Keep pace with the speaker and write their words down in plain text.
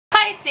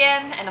Hi, it's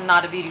Ian, and I'm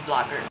not a beauty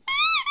vlogger.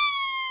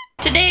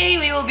 Today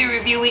we will be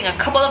reviewing a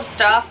couple of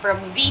stuff from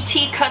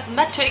VT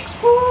Cosmetics.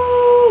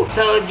 Woo!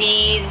 So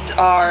these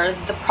are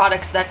the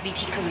products that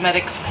VT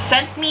Cosmetics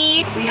sent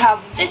me. We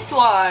have this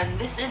one.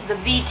 This is the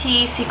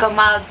VT Cica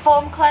Mild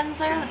Foam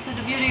Cleanser. This is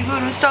the Beauty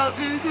Guru style.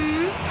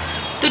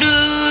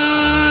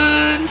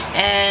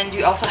 And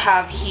we also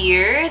have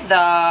here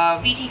the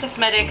VT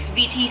Cosmetics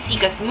VT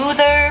Cica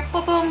Smoother.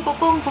 Boom, boom, boom,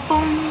 boom, boom,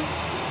 boom.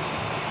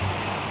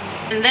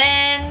 And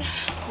then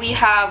we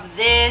have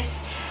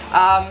this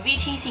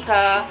VT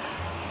Cica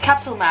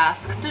capsule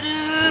mask.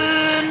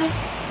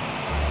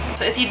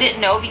 So if you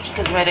didn't know, VT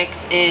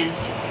Cosmetics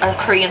is a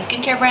Korean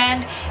skincare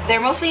brand.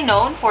 They're mostly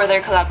known for their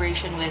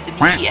collaboration with the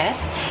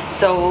BTS.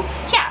 So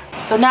yeah.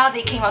 So now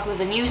they came out with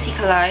a new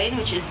Cica line,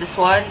 which is this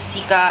one,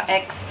 Cica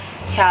X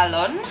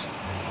Hyalon.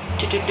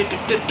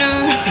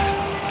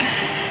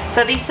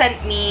 So they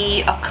sent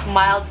me a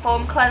mild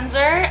foam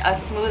cleanser, a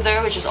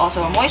smoother, which is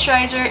also a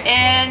moisturizer,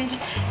 and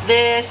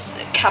this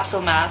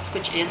capsule mask,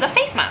 which is a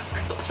face mask.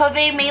 So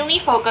they mainly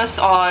focus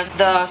on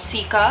the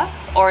Cica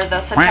or the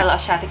Centella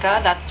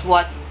asiatica. That's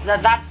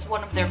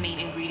one of their main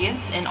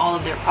ingredients in all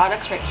of their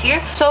products right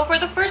here. So for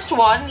the first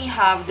one, we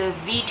have the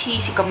VT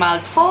Cica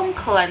Mild Foam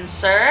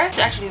Cleanser. It's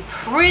actually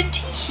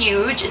pretty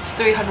huge. It's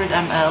 300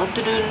 ml,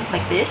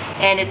 like this.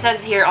 And it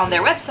says here on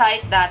their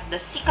website that the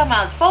Cica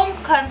Mild Foam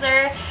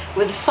Cleanser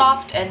with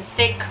soft and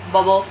thick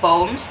bubble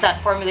foams that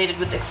formulated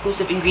with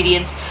exclusive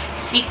ingredients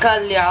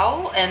Cica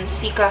Liao and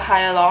Cica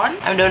Hyalon.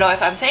 I don't know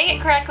if I'm saying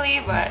it correctly,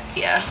 but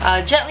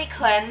yeah. Gently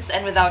cleanse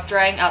and without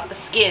drying out the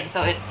skin.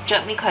 So it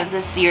gently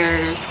cleanses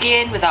your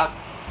skin without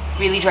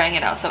really drying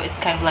it out, so it's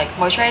kind of like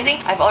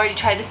moisturizing. I've already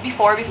tried this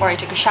before I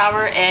took a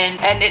shower,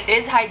 and it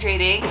is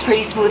hydrating. It's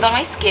pretty smooth on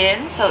my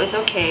skin, so it's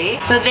okay.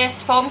 So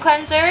this foam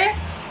cleanser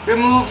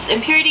removes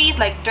impurities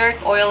like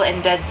dirt, oil,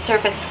 and dead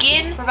surface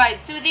skin,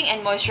 provides soothing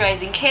and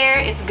moisturizing care.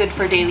 It's good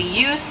for daily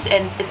use,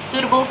 and it's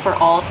suitable for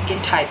all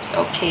skin types.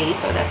 Okay,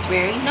 so that's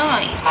very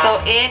nice.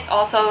 So it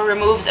also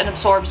removes and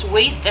absorbs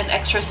waste and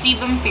extra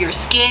sebum for your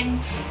skin.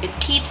 It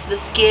keeps the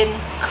skin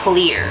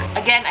clear.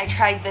 Again, I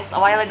tried this a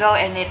while ago,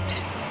 and it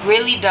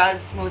really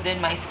does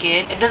smoothen my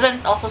skin. It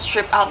doesn't also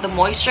strip out the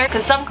moisture,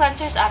 because some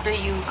cleansers, after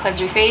you cleanse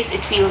your face,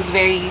 it feels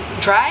very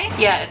dry.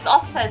 Yeah, it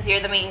also says here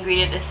the main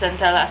ingredient is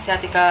Centella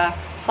asiatica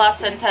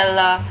plus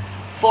Centella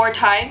 4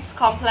 times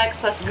complex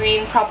plus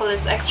green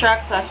propolis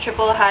extract plus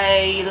triple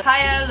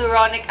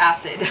hyaluronic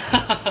acid.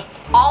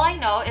 All I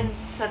know is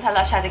Centella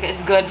asiatica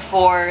is good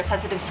for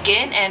sensitive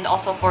skin and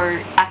also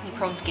for acne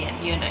prone skin.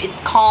 You know, it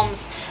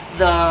calms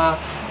the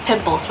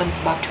pimples when it's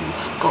about to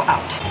go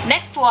out.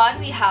 Next one,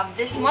 we have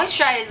this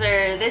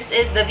moisturizer. This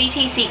is the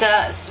VT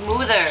Cica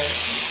Smoother.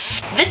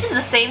 So this is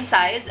the same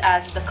size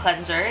as the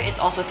cleanser. It's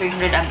also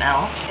 300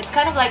 ml. It's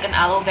kind of like an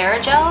aloe vera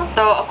gel.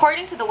 So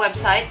according to the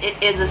website, it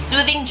is a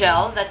soothing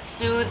gel that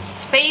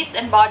soothes face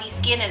and body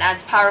skin and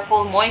adds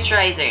powerful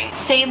moisturizing.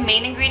 Same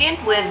main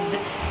ingredient with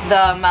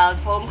the mild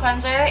foam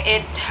cleanser.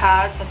 It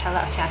has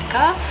Centella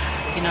asiatica,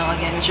 you know,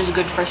 again, which is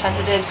good for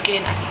sensitive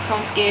skin, acne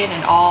prone skin,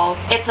 and all.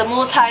 It's a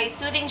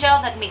multi-soothing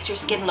gel that makes your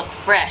skin look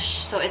fresh.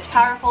 So it's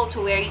powerful to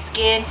weary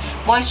skin,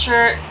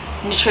 moisture,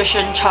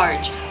 nutrition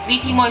charge.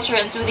 VT Moisture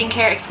and Soothing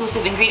Care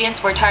exclusive ingredients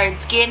for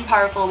tired skin,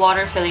 powerful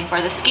water filling for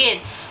the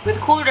skin, with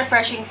cool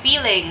refreshing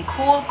feeling,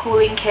 cool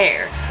cooling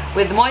care,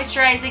 with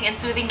moisturizing and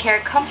soothing care,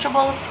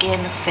 comfortable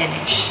skin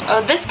finish.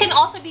 This can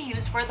also be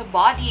used for the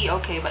body,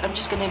 okay, but I'm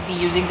just gonna be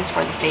using this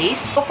for the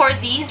face. So for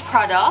these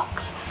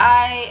products,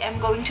 I am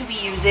going to be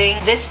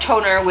using this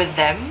toner with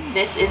them.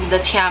 This is the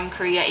Tiam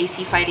Korea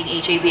AC Fighting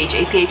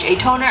HA/BHA PHA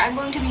toner. I'm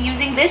going to be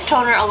using this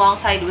toner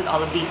alongside with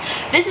all of these.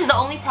 This is the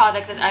only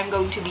product that I'm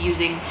going to be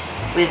using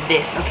with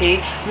this, okay?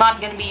 I'm not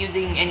gonna be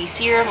using any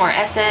serum or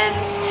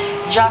essence,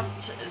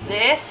 just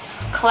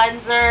this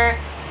cleanser,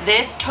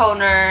 this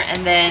toner,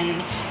 and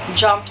then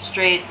jump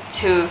straight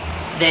to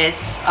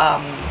this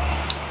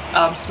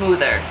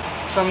smoother.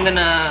 So I'm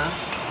gonna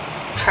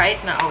try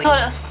it now.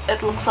 What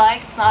it looks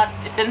like.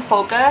 It didn't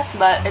focus,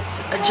 but it's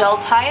a gel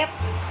type.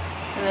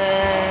 And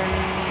then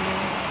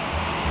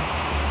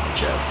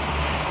just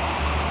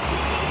do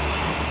this.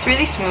 It's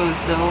really smooth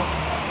though.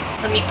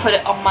 Let me put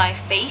it on my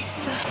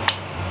face.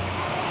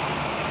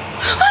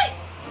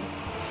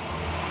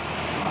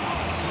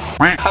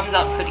 Comes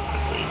out pretty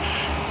quickly,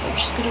 so I'm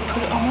just gonna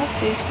put it on my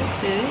face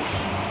like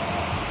this.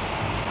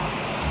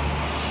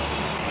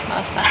 It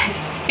smells nice.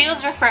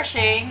 Feels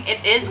refreshing.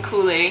 It is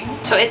cooling.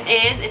 So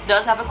it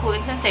does have a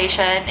cooling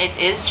sensation. It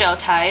is gel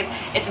type.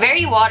 It's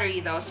very watery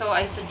though, so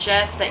I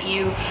suggest that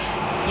you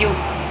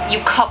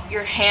cup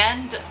your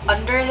hand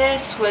under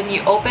this when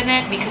you open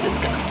it, because it's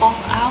gonna fall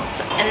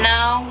out. And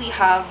now we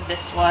have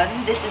this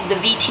one. This is the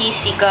VT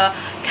Cica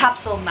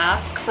capsule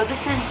mask. So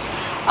this is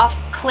a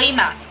clay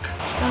mask.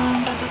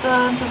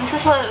 So this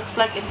is what it looks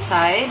like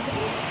inside.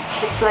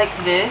 It's like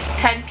this.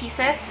 10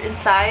 pieces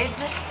inside.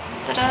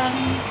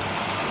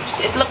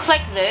 It looks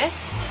like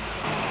this.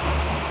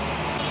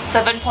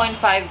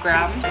 7.5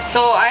 grams.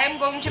 So I am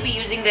going to be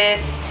using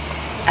this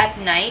at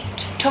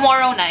night,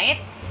 tomorrow night.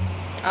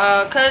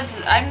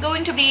 because I'm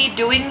going to be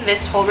doing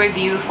this whole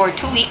review for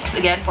 2 weeks,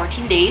 again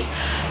 14 days,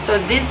 so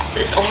this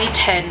is only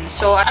 10,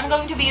 so I'm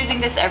going to be using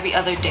this every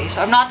other day.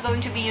 So I'm not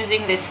going to be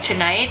using this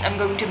tonight, I'm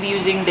going to be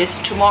using this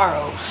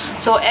tomorrow.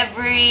 So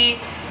every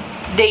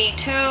day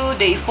 2,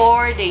 day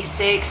 4, day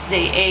 6,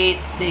 day 8,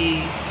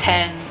 day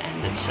 10,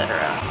 and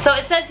etc. So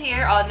it says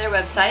here on their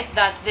website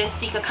that this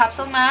Cica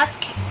capsule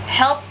mask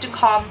helps to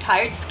calm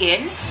tired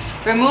skin,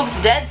 removes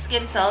dead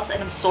skin cells,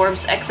 and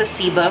absorbs excess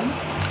sebum.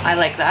 I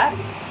like that.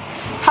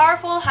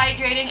 Powerful,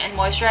 hydrating, and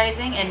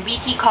moisturizing, and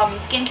VT calming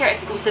skincare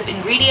exclusive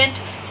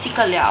ingredient,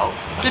 Cica Liao.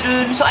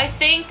 So I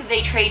think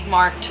they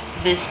trademarked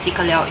this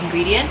Cica Liao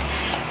ingredient.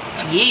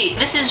 Yeah.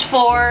 This is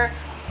for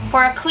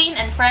a clean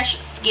and fresh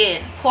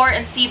skin, pore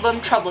and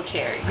sebum trouble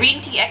care,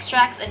 green tea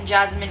extracts and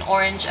jasmine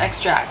orange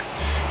extracts,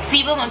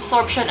 sebum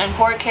absorption and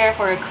pore care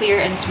for a clear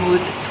and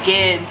smooth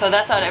skin. So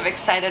that's what I'm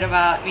excited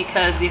about,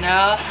 because you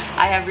know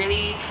I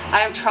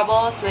have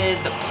troubles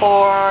with the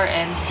pore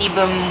and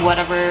sebum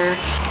whatever.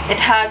 It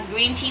has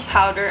green tea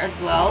powder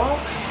as well.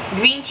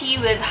 Green tea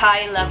with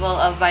high level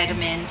of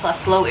vitamin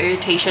plus low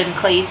irritation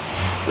clays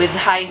with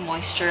high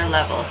moisture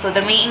level. So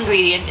the main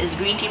ingredient is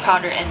green tea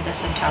powder and the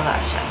Centella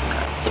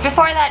asiatica. So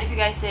before that, if you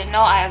guys didn't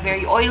know, I have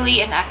very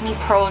oily and acne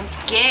prone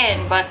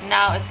skin, but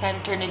now it's kind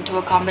of turned into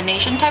a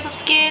combination type of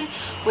skin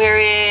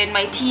wherein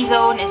my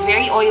T-zone is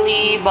very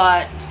oily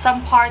but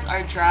some parts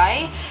are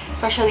dry,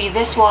 especially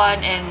this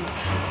one, and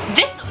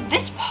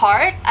this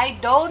part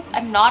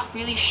I'm not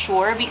really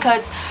sure,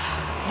 because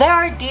there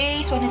are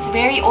days when it's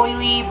very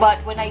oily,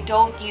 but when I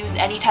don't use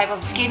any type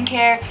of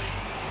skincare,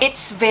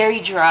 it's very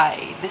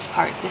dry. This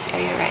part, this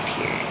area right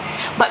here.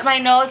 But my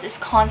nose is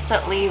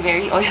constantly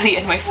very oily,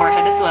 and my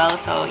forehead as well.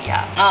 So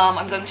yeah,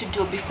 I'm going to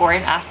do a before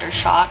and after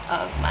shot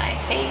of my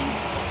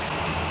face.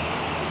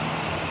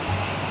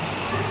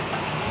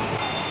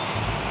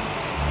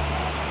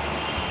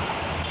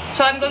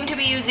 So I'm going to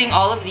be using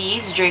all of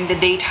these during the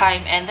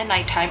daytime and the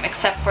nighttime,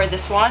 except for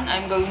this one.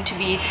 I'm going to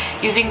be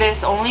using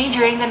this only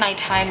during the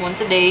nighttime,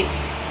 once a day.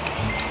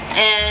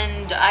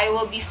 And I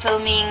will be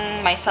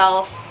filming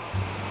myself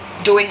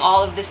doing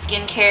all of the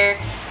skincare,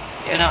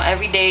 you know,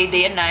 every day,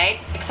 day and night,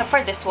 except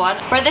for this one.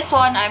 For this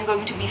one, I'm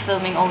going to be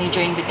filming only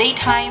during the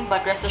daytime,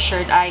 but rest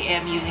assured I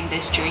am using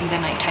this during the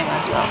nighttime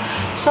as well.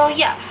 So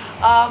yeah,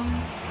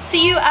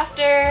 see you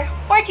after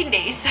 14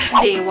 days.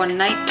 Day 1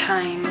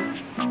 nighttime.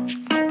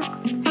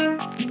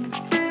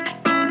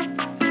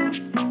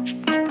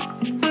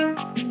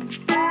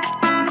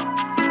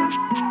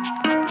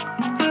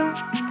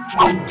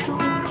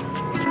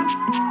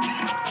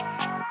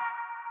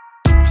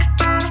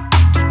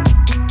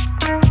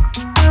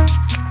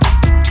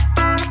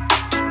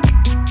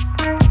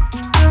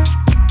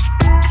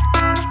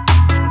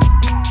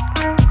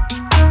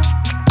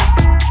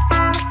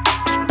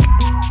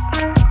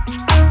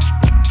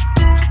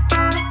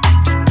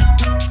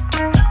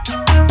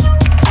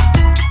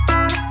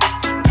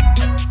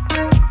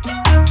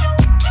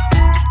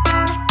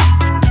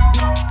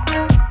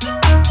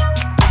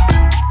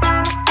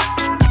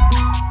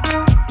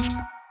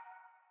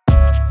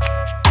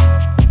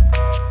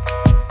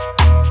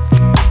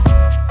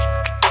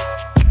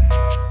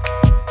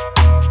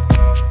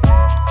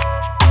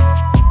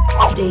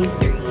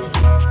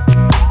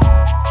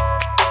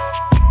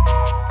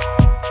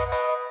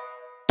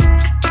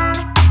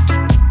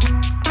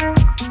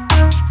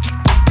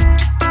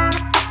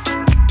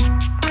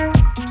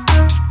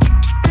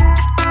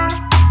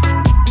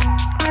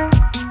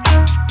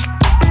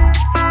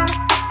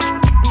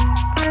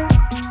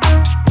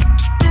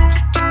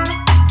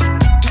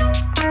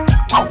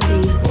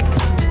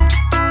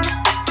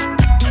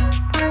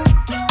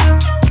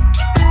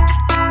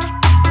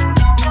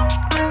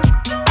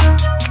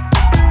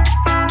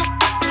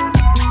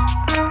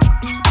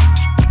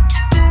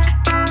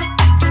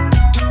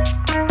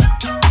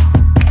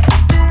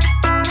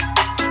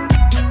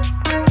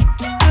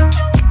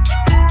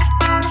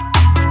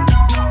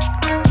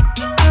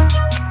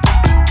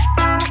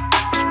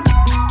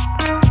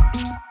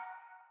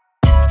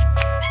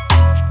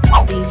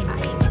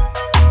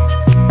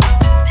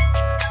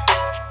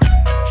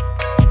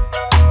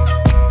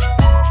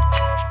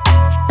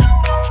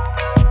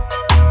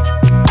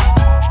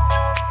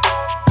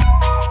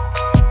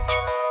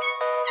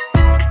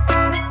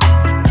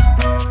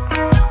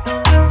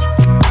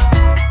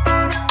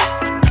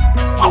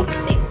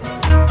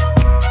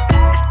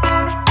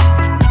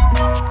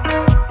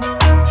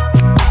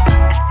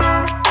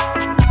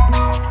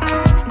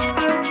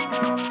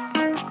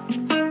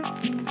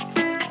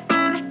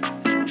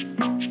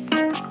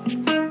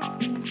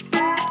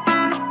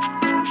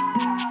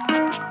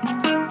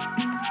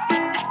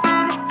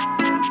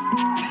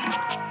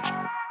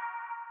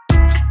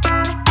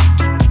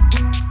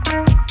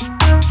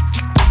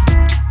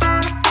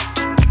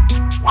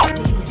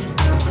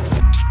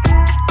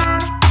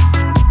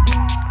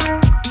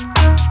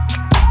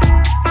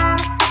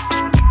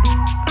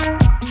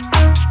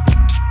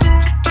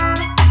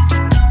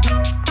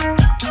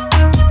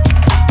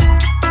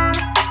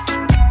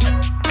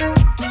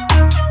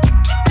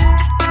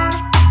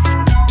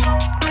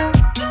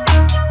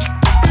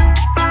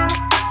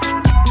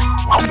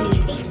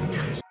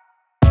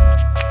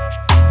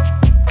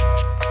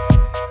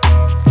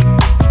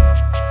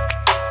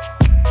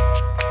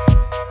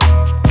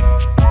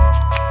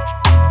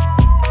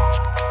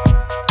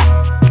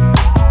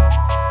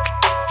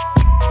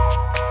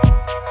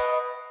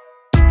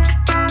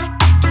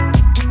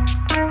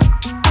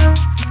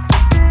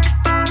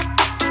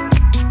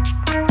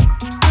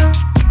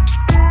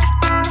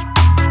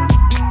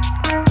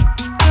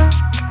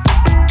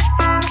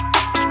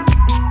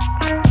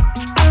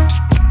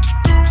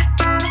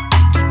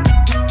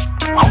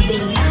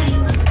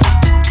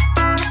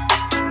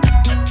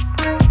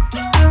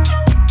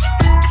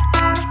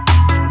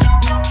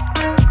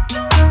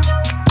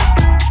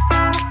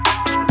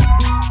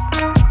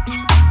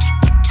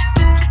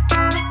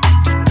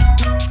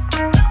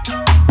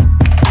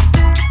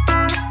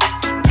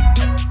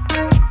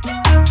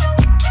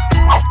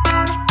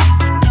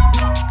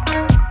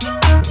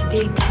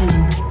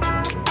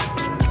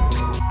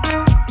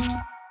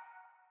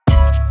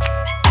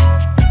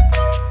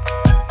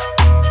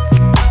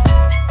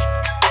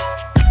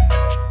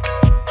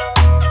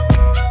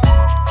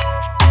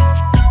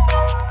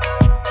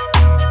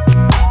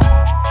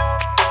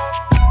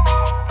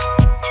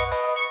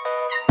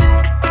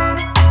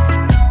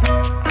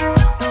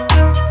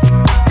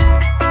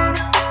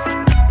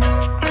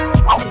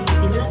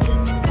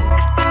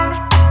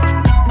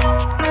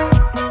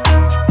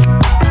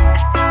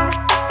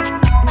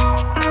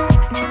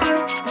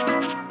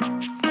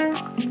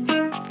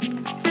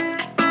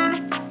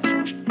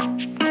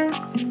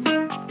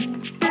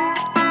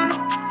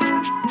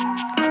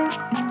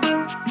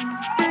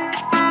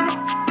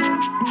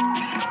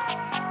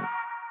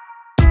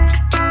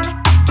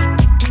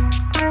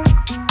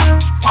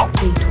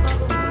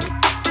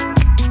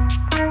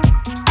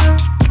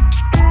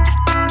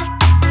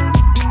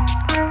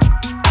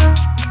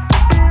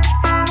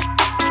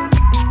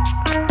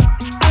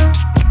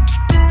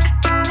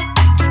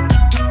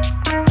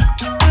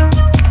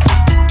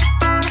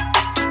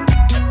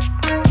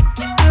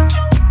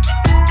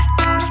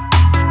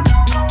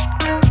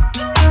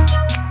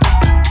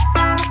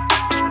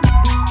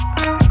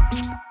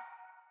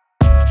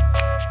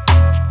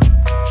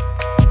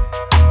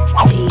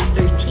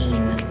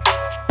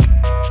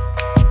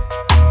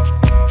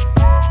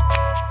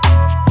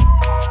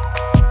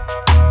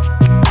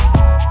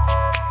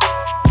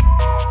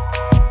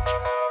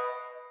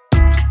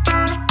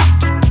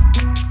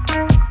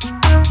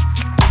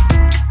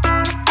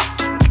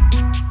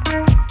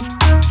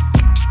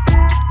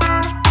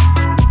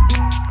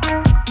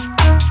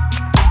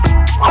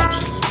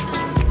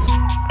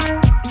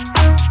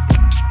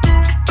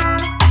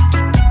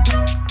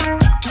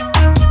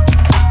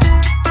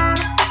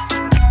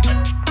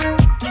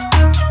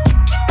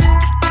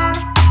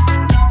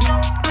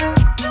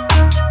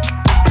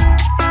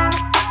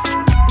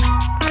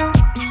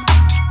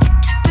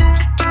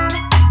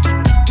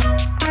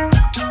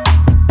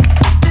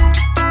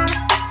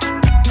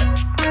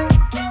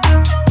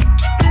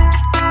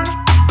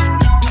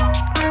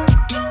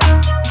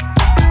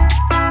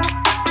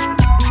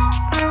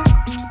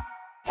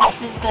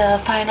 this is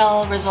the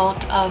final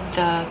result of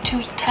the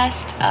 2-week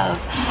test of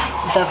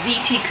the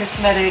VT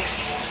Cosmetics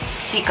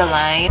Cica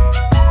line.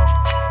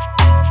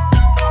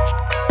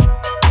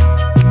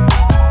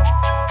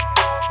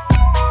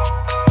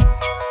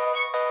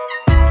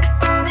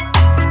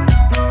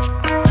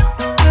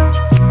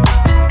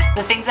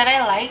 The things that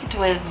I liked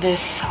with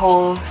this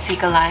whole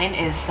Cica line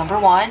is, number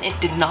one, it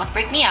did not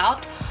break me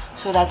out.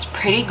 So that's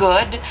pretty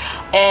good.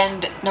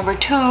 And number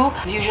two,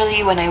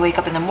 usually when I wake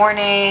up in the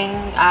morning,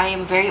 I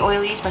am very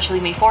oily, especially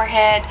my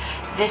forehead,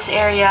 this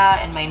area,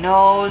 and my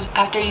nose.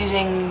 After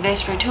using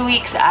this for 2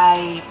 weeks,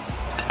 I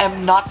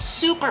am not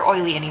super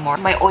oily anymore.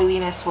 My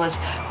oiliness was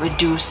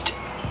reduced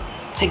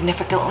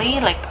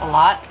significantly, like a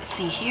lot.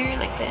 See here,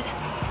 like this.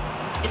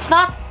 It's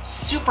not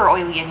super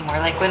oily anymore.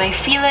 Like when I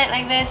feel it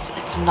like this,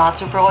 it's not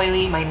super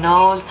oily. My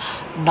nose,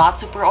 not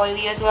super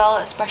oily as well,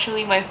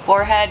 especially my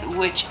forehead,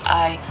 which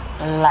I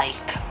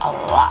like a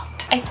lot.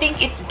 I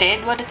think it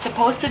did what it's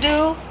supposed to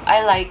do.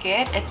 I like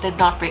it. It did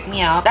not break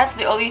me out. That's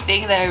the only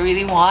thing that I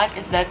really want,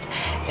 is that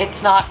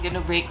it's not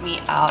gonna break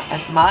me out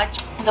as much.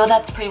 So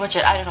that's pretty much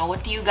it. I don't know,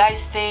 what do you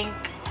guys think?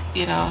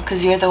 You know,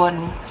 because you're the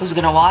one who's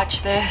gonna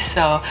watch this.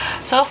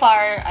 So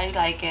far I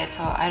like it.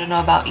 So I don't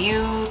know about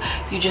you.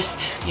 You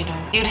just, you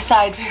know, you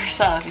decide for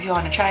yourself if you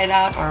want to try it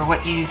out or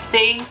what you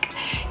think,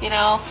 you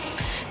know.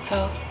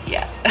 So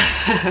yeah.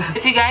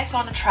 If you guys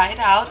want to try it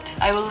out,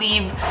 I will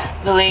leave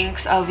the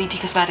links of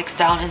VT Cosmetics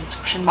down in the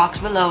description box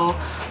below,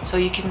 so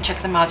you can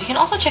check them out. You can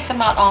also check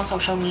them out on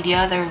social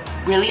media. They're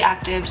really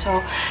active,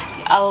 so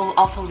I'll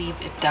also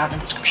leave it down in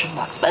the description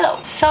box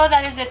below. So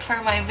that is it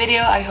for my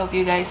video. I hope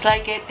you guys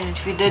like it, and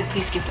if you did,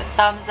 please give it a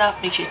thumbs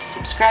up. Make sure to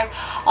subscribe.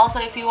 Also,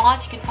 if you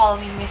want, you can follow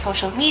me on my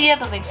social media.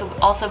 The links will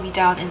also be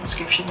down in the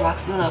description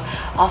box below.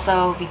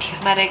 Also, VT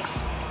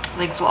Cosmetics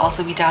links will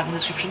also be down in the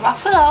description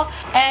box below.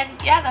 And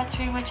yeah, that's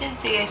pretty much it.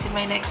 See you guys in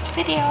my next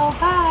video.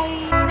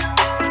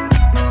 Bye!